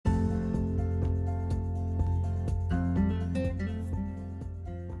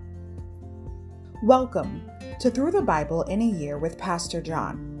Welcome to Through the Bible in a Year with Pastor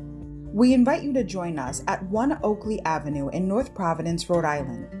John. We invite you to join us at 1 Oakley Avenue in North Providence, Rhode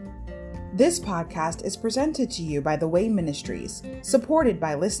Island. This podcast is presented to you by The Way Ministries, supported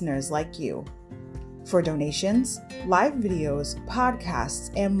by listeners like you. For donations, live videos,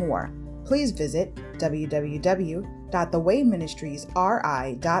 podcasts, and more, please visit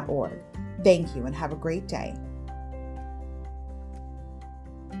www.thewayministriesri.org. Thank you and have a great day.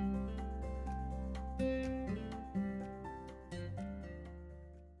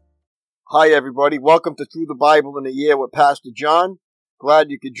 Hi everybody, welcome to Through the Bible in a Year with Pastor John.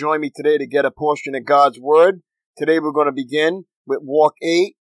 Glad you could join me today to get a portion of God's Word. Today we're going to begin with Walk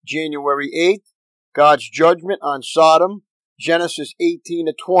 8, January 8th, God's Judgment on Sodom, Genesis 18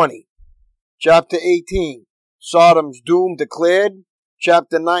 to 20. Chapter 18, Sodom's Doom Declared.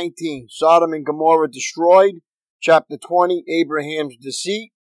 Chapter 19, Sodom and Gomorrah Destroyed. Chapter 20, Abraham's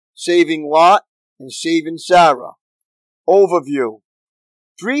Deceit, Saving Lot, and Saving Sarah. Overview.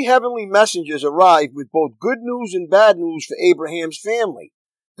 3 heavenly messengers arrived with both good news and bad news for Abraham's family.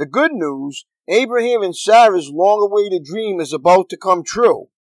 The good news, Abraham and Sarah's long-awaited dream is about to come true.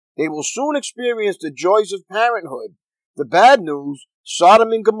 They will soon experience the joys of parenthood. The bad news,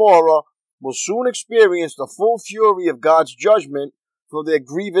 Sodom and Gomorrah will soon experience the full fury of God's judgment for their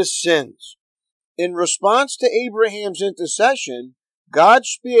grievous sins. In response to Abraham's intercession, God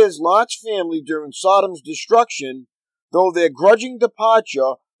spares Lot's family during Sodom's destruction, though their grudging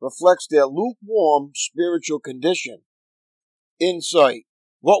departure reflects their lukewarm spiritual condition. Insight.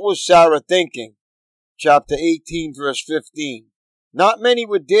 What was Sarah thinking? Chapter 18, verse 15. Not many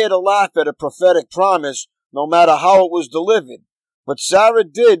would dare to laugh at a prophetic promise, no matter how it was delivered. But Sarah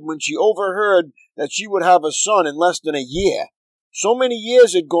did when she overheard that she would have a son in less than a year. So many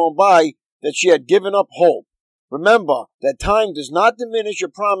years had gone by that she had given up hope. Remember that time does not diminish a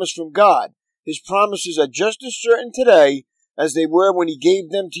promise from God. His promises are just as certain today as they were when he gave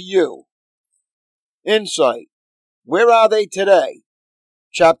them to you. Insight. Where are they today?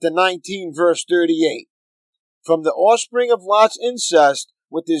 Chapter 19, verse 38. From the offspring of Lot's incest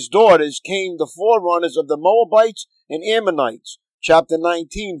with his daughters came the forerunners of the Moabites and Ammonites. Chapter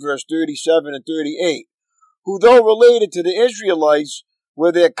 19, verse 37 and 38. Who, though related to the Israelites,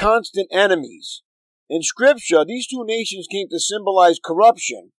 were their constant enemies. In Scripture, these two nations came to symbolize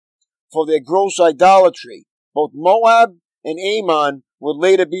corruption for their gross idolatry. Both Moab and Ammon would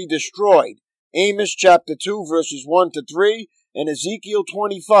later be destroyed. Amos chapter 2 verses 1 to 3 and Ezekiel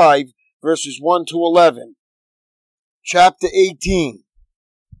 25 verses 1 to 11. Chapter 18.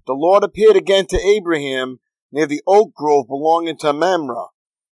 The Lord appeared again to Abraham near the oak grove belonging to Mamre.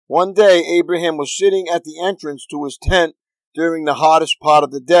 One day Abraham was sitting at the entrance to his tent during the hottest part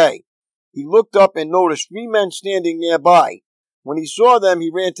of the day. He looked up and noticed 3 men standing nearby. When he saw them, he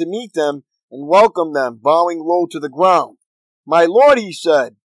ran to meet them and welcomed them, bowing low to the ground. "My lord," he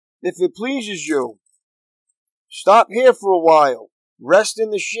said, "if it pleases you, stop here for a while. Rest in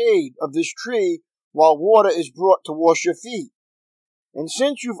the shade of this tree while water is brought to wash your feet. And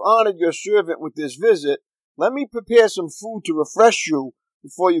since you've honored your servant with this visit, let me prepare some food to refresh you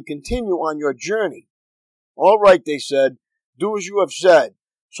before you continue on your journey." "All right," they said, "do as you have said."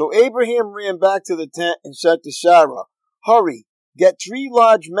 So Abraham ran back to the tent and said to Sarah, "Hurry, get 3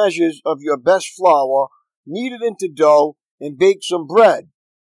 large measures of your best flour, knead it into dough, and bake some bread."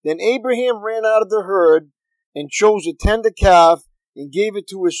 Then Abraham ran out of the herd and chose a tender calf and gave it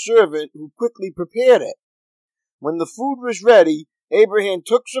to his servant, who quickly prepared it. When the food was ready, Abraham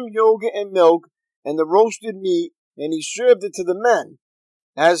took some yogurt and milk and the roasted meat, and he served it to the men.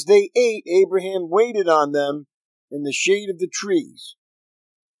 As they ate, Abraham waited on them in the shade of the trees.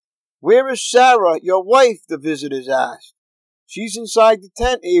 "Where is Sarah, your wife?" the visitors asked. "She's inside the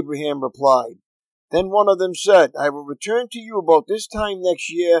tent," Abraham replied. Then one of them said, "I will return to you about this time next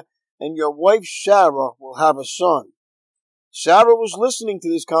year, and your wife Sarah will have a son." Sarah was listening to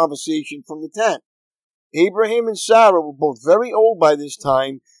this conversation from the tent. Abraham and Sarah were both very old by this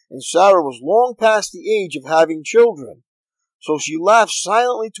time, and Sarah was long past the age of having children. So she laughed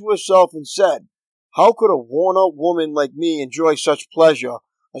silently to herself and said, "How could a worn-out woman like me enjoy such pleasure,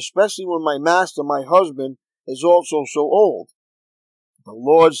 especially when my master, my husband, is also so old?" The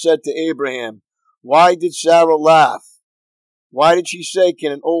Lord said to Abraham, "Why did Sarah laugh? Why did she say,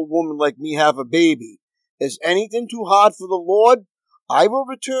 'Can an old woman like me have a baby?' Is anything too hard for the Lord? I will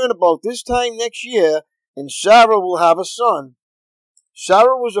return about this time next year, and Sarah will have a son."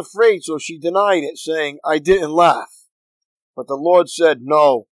 Sarah was afraid, so she denied it, saying, "I didn't laugh." But the Lord said,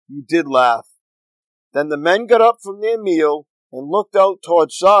 "No, you did laugh." Then the men got up from their meal and looked out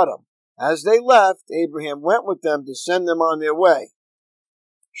toward Sodom. As they left, Abraham went with them to send them on their way.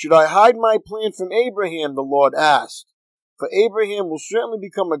 Should I hide my plan from Abraham, the Lord asked. For Abraham will certainly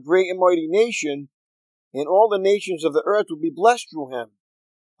become a great and mighty nation, and all the nations of the earth will be blessed through him.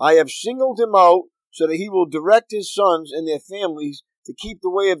 I have singled him out so that he will direct his sons and their families to keep the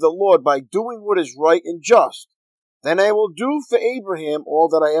way of the Lord by doing what is right and just. Then I will do for Abraham all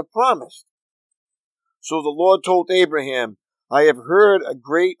that I have promised. So the Lord told Abraham, I have heard a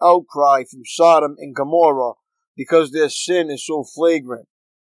great outcry from Sodom and Gomorrah because their sin is so flagrant.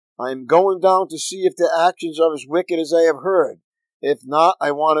 I am going down to see if their actions are as wicked as I have heard. If not,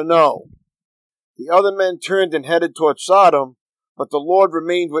 I want to know. The other men turned and headed toward Sodom, but the Lord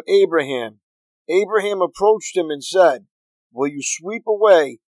remained with Abraham. Abraham approached him and said, Will you sweep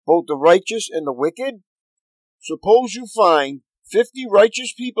away both the righteous and the wicked? Suppose you find 50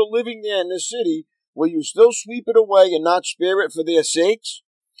 righteous people living there in the city, will you still sweep it away and not spare it for their sakes?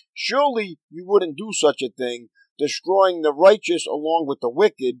 Surely you wouldn't do such a thing, destroying the righteous along with the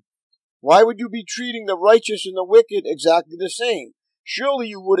wicked. Why would you be treating the righteous and the wicked exactly the same? Surely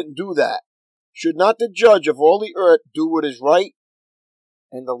you wouldn't do that. Should not the judge of all the earth do what is right?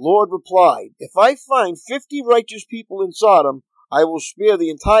 And the Lord replied, If I find 50 righteous people in Sodom, I will spare the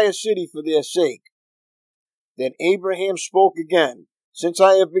entire city for their sake. Then Abraham spoke again, Since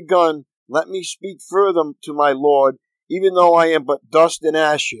I have begun, let me speak further to my Lord, even though I am but dust and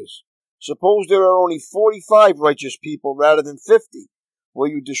ashes. Suppose there are only 45 righteous people rather than 50. Will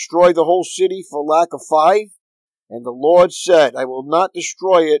you destroy the whole city for lack of 5? And the Lord said, I will not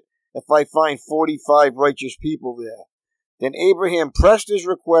destroy it if I find 45 righteous people there. Then Abraham pressed his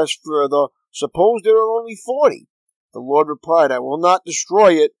request further, Suppose there are only 40. The Lord replied, I will not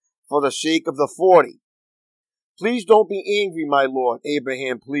destroy it for the sake of the 40. Please don't be angry, my Lord,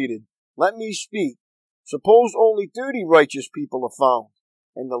 Abraham pleaded. Let me speak. Suppose only 30 righteous people are found.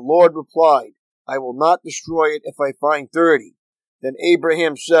 And the Lord replied, I will not destroy it if I find 30. Then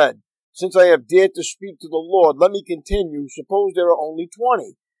Abraham said, Since I have dared to speak to the Lord, let me continue. Suppose there are only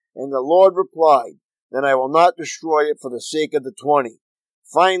 20. And the Lord replied, Then I will not destroy it for the sake of the 20.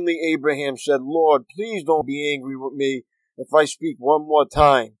 Finally Abraham said, Lord, please don't be angry with me if I speak one more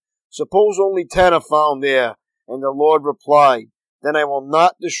time. Suppose only 10 are found there. And the Lord replied, Then I will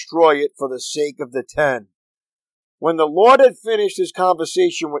not destroy it for the sake of the 10. When the Lord had finished his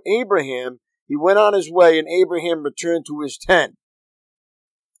conversation with Abraham, he went on his way, and Abraham returned to his tent.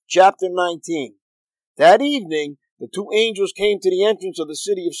 Chapter 19. That evening, the 2 angels came to the entrance of the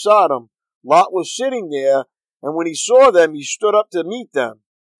city of Sodom. Lot was sitting there, and when he saw them, he stood up to meet them.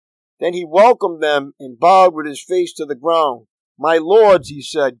 Then he welcomed them and bowed with his face to the ground. My lords, he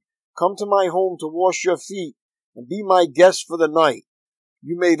said, come to my home to wash your feet and be my guests for the night.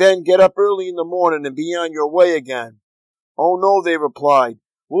 You may then get up early in the morning and be on your way again. Oh no, they replied.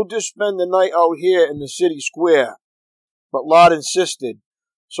 We'll just spend the night out here in the city square. But Lot insisted.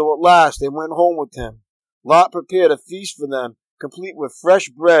 So at last they went home with him. Lot prepared a feast for them, complete with fresh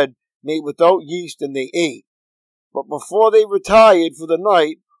bread made without yeast, and they ate. But before they retired for the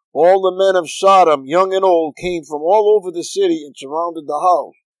night, all the men of Sodom, young and old, came from all over the city and surrounded the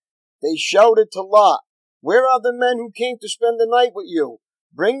house. They shouted to Lot, Where are the men who came to spend the night with you?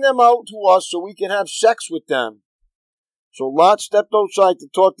 Bring them out to us so we can have sex with them. So Lot stepped outside to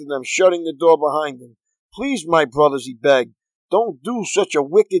talk to them, shutting the door behind him. Please, my brothers, he begged, don't do such a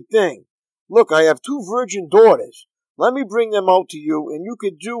wicked thing. Look, I have 2 virgin daughters. Let me bring them out to you, and you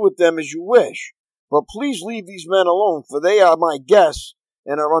can do with them as you wish. But please leave these men alone, for they are my guests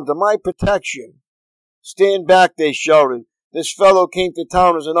and are under my protection. Stand back, they shouted. This fellow came to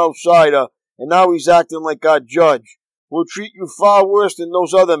town as an outsider, and now he's acting like our judge. We'll treat you far worse than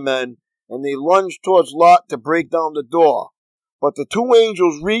those other men. And they lunged towards Lot to break down the door. But the 2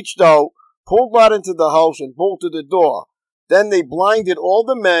 angels reached out, pulled Lot into the house, and bolted the door. Then they blinded all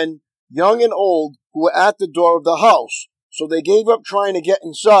the men, young and old, who were at the door of the house, so they gave up trying to get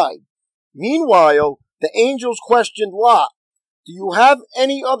inside. Meanwhile, the angels questioned Lot. Do you have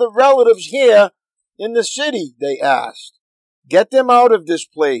any other relatives here in the city? They asked. Get them out of this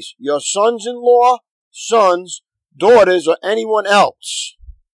place, your sons-in-law, sons, daughters, or anyone else.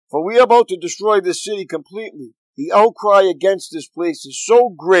 For we are about to destroy this city completely. The outcry against this place is so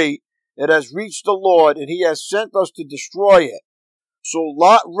great, it has reached the Lord, and he has sent us to destroy it. So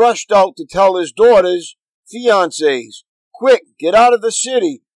Lot rushed out to tell his daughters, fiancés, Quick, get out of the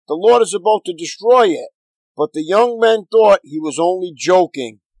city. The Lord is about to destroy it. But the young men thought he was only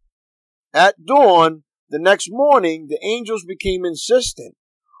joking. At dawn, the next morning, the angels became insistent.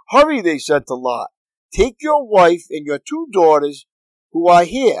 Hurry, they said to Lot. Take your wife and your 2 daughters who are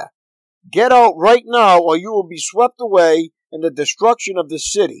here. Get out right now, or you will be swept away in the destruction of the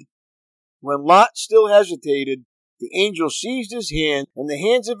city. When Lot still hesitated, the angel seized his hand and the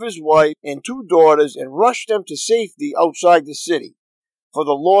hands of his wife and 2 daughters and rushed them to safety outside the city, for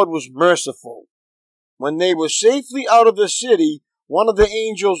the Lord was merciful. When they were safely out of the city, one of the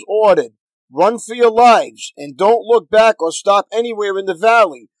angels ordered, "Run for your lives, and don't look back or stop anywhere in the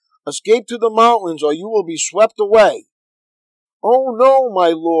valley. Escape to the mountains, or you will be swept away." "Oh no, my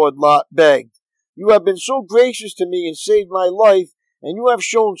lord," Lot begged. "You have been so gracious to me and saved my life, and you have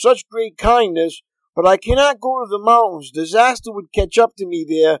shown such great kindness, but I cannot go to the mountains. Disaster would catch up to me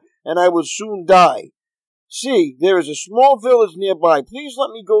there, and I would soon die. See, there is a small village nearby. Please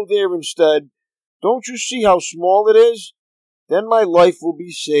let me go there instead. Don't you see how small it is? Then my life will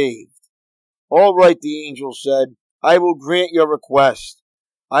be saved." "All right," the angel said. "I will grant your request.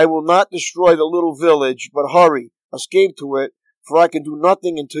 I will not destroy the little village, but hurry, escape to it, for I can do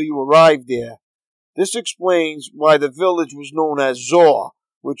nothing until you arrive there." This explains why the village was known as Zoar,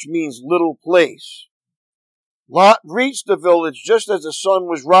 which means little place. Lot reached the village just as the sun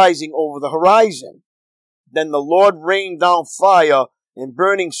was rising over the horizon. Then the Lord rained down fire and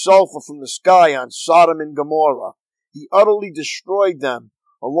burning sulfur from the sky on Sodom and Gomorrah. He utterly destroyed them,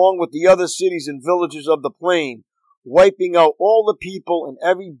 along with the other cities and villages of the plain, wiping out all the people and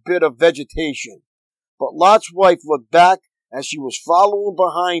every bit of vegetation. But Lot's wife looked back as she was following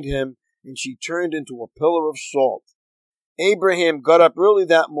behind him, and she turned into a pillar of salt. Abraham got up early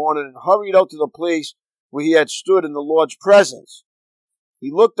that morning and hurried out to the place where he had stood in the Lord's presence.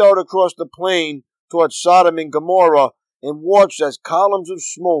 He looked out across the plain towards Sodom and Gomorrah and watched as columns of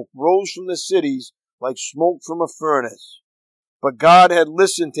smoke rose from the cities like smoke from a furnace. But God had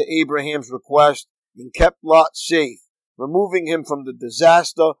listened to Abraham's request and kept Lot safe, removing him from the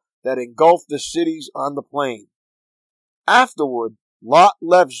disaster that engulfed the cities on the plain. Afterward, Lot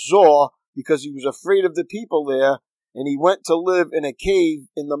left Zoar because he was afraid of the people there, and he went to live in a cave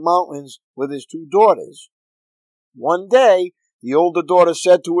in the mountains with his 2 daughters. One day, the older daughter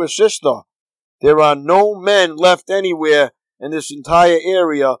said to her sister, "There are no men left anywhere in this entire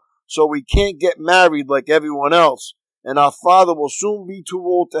area, so we can't get married like everyone else, and our father will soon be too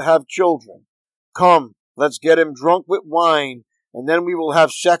old to have children. Come, let's get him drunk with wine, and then we will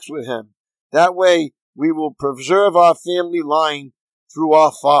have sex with him. That way, we will preserve our family line through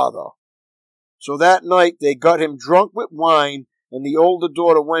our father." So that night they got him drunk with wine, and the older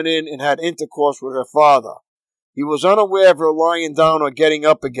daughter went in and had intercourse with her father. He was unaware of her lying down or getting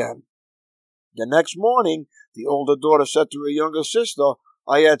up again. The next morning, the older daughter said to her younger sister,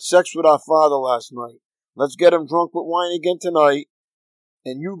 "I had sex with our father last night. Let's get him drunk with wine again tonight,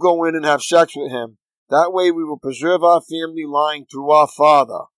 and you go in and have sex with him. That way we will preserve our family line through our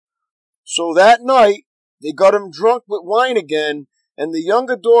father." So that night, they got him drunk with wine again, and the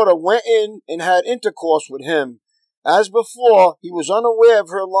younger daughter went in and had intercourse with him. As before, he was unaware of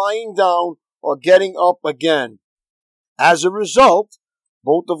her lying down or getting up again. As a result,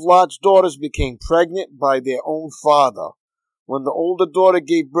 both of Lot's daughters became pregnant by their own father. When the older daughter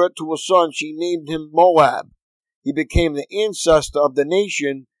gave birth to a son, she named him Moab. He became the ancestor of the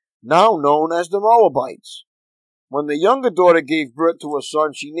nation now known as the Moabites. When the younger daughter gave birth to a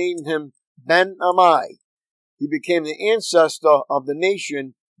son, she named him Ben-Ammi. He became the ancestor of the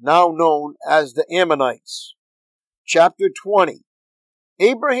nation now known as the Ammonites. Chapter 20.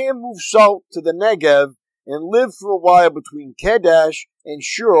 Abraham moved south to the Negev and lived for a while between Kadesh and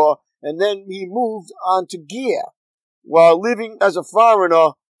Shur, and then he moved on to Gerar. While living as a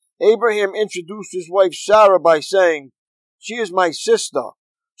foreigner, Abraham introduced his wife Sarah by saying, "She is my sister."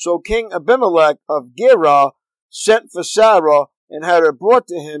 So King Abimelech of Gerar sent for Sarah and had her brought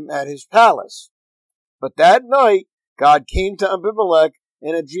to him at his palace. But that night, God came to Abimelech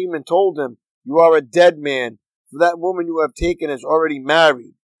in a dream and told him, "You are a dead man, for that woman you have taken is already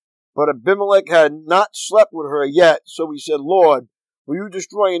married." But Abimelech had not slept with her yet, so he said, "Lord, will you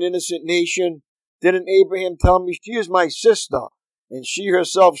destroy an innocent nation? Didn't Abraham tell me she is my sister?" And she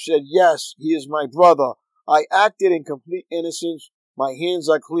herself said, "Yes, he is my brother. I acted in complete innocence. My hands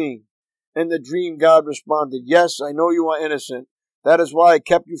are clean." In the dream, God responded, "Yes, I know you are innocent. That is why I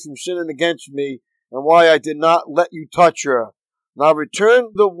kept you from sinning against me, and why I did not let you touch her. Now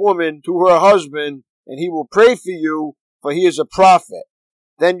return the woman to her husband, and he will pray for you, for he is a prophet.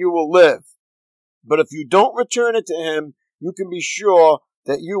 Then you will live. But if you don't return it to him, you can be sure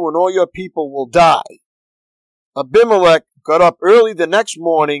that you and all your people will die." Abimelech got up early the next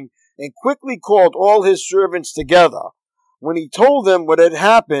morning and quickly called all his servants together. When he told them what had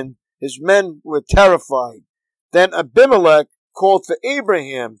happened, his men were terrified. Then Abimelech called for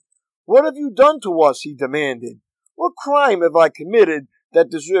Abraham. "What have you done to us?" he demanded. "What crime have I committed that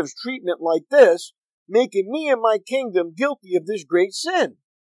deserves treatment like this, making me and my kingdom guilty of this great sin?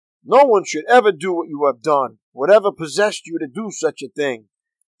 No one should ever do what you have done. Whatever possessed you to do such a thing?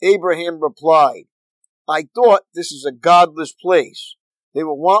 Abraham replied, I thought, this is a godless place. They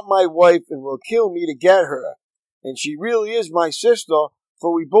will want my wife and will kill me to get her. And she really is my sister,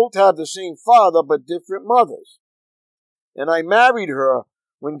 for we both have the same father but different mothers. And I married her.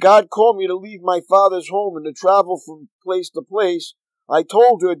 When God called me to leave my father's home and to travel from place to place, I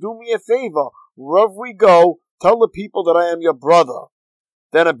told her, do me a favor. Wherever we go, tell the people that I am your brother.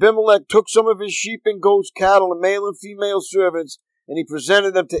 Then Abimelech took some of his sheep and goats, cattle, and male and female servants, and he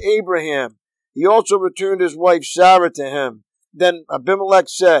presented them to Abraham. He also returned his wife Sarah to him. Then Abimelech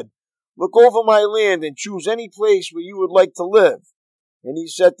said, look over my land and choose any place where you would like to live. And he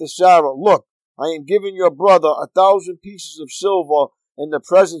said to Sarah, look, I am giving your brother 1,000 pieces of silver in the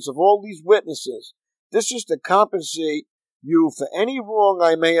presence of all these witnesses. This is to compensate you for any wrong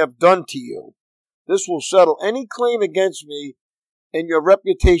I may have done to you. This will settle any claim against me, and your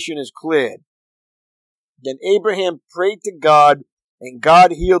reputation is cleared. Then Abraham prayed to God, and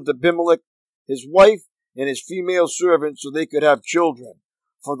God healed Abimelech, his wife, and his female servants so they could have children.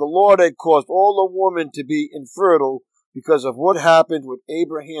 For the Lord had caused all the women to be infertile because of what happened with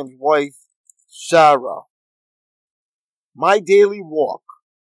Abraham's wife, Sarah. My daily walk.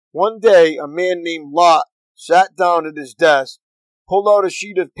 One day, a man named Lot sat down at his desk, pulled out a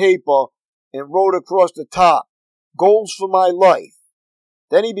sheet of paper, and wrote across the top, goals for my life.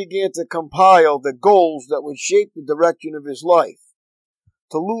 Then he began to compile the goals that would shape the direction of his life.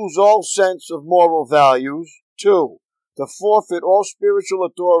 To lose all sense of moral values. 2. To forfeit all spiritual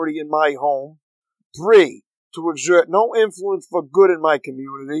authority in my home. 3. To exert no influence for good in my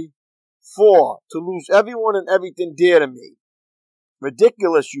community. 4. To lose everyone and everything dear to me.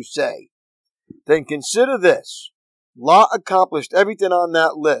 Ridiculous, you say? Then consider this. Lot accomplished everything on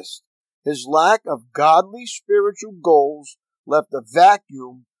that list. His lack of godly spiritual goals left a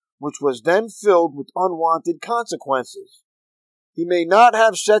vacuum which was then filled with unwanted consequences. He may not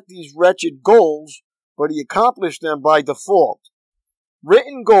have set these wretched goals, but he accomplished them by default.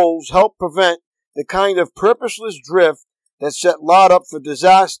 Written goals help prevent the kind of purposeless drift that set Lot up for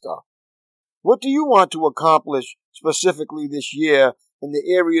disaster. What do you want to accomplish specifically this year in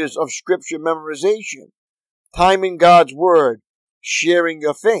the areas of scripture memorization, time in God's Word, sharing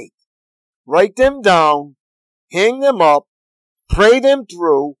your faith? Write them down, hang them up, pray them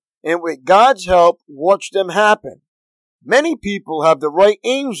through, and with God's help, watch them happen. Many people have the right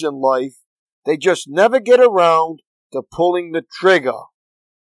aims in life, they just never get around to pulling the trigger.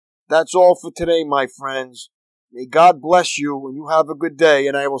 That's all for today, my friends. May God bless you and you have a good day,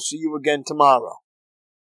 and I will see you again tomorrow.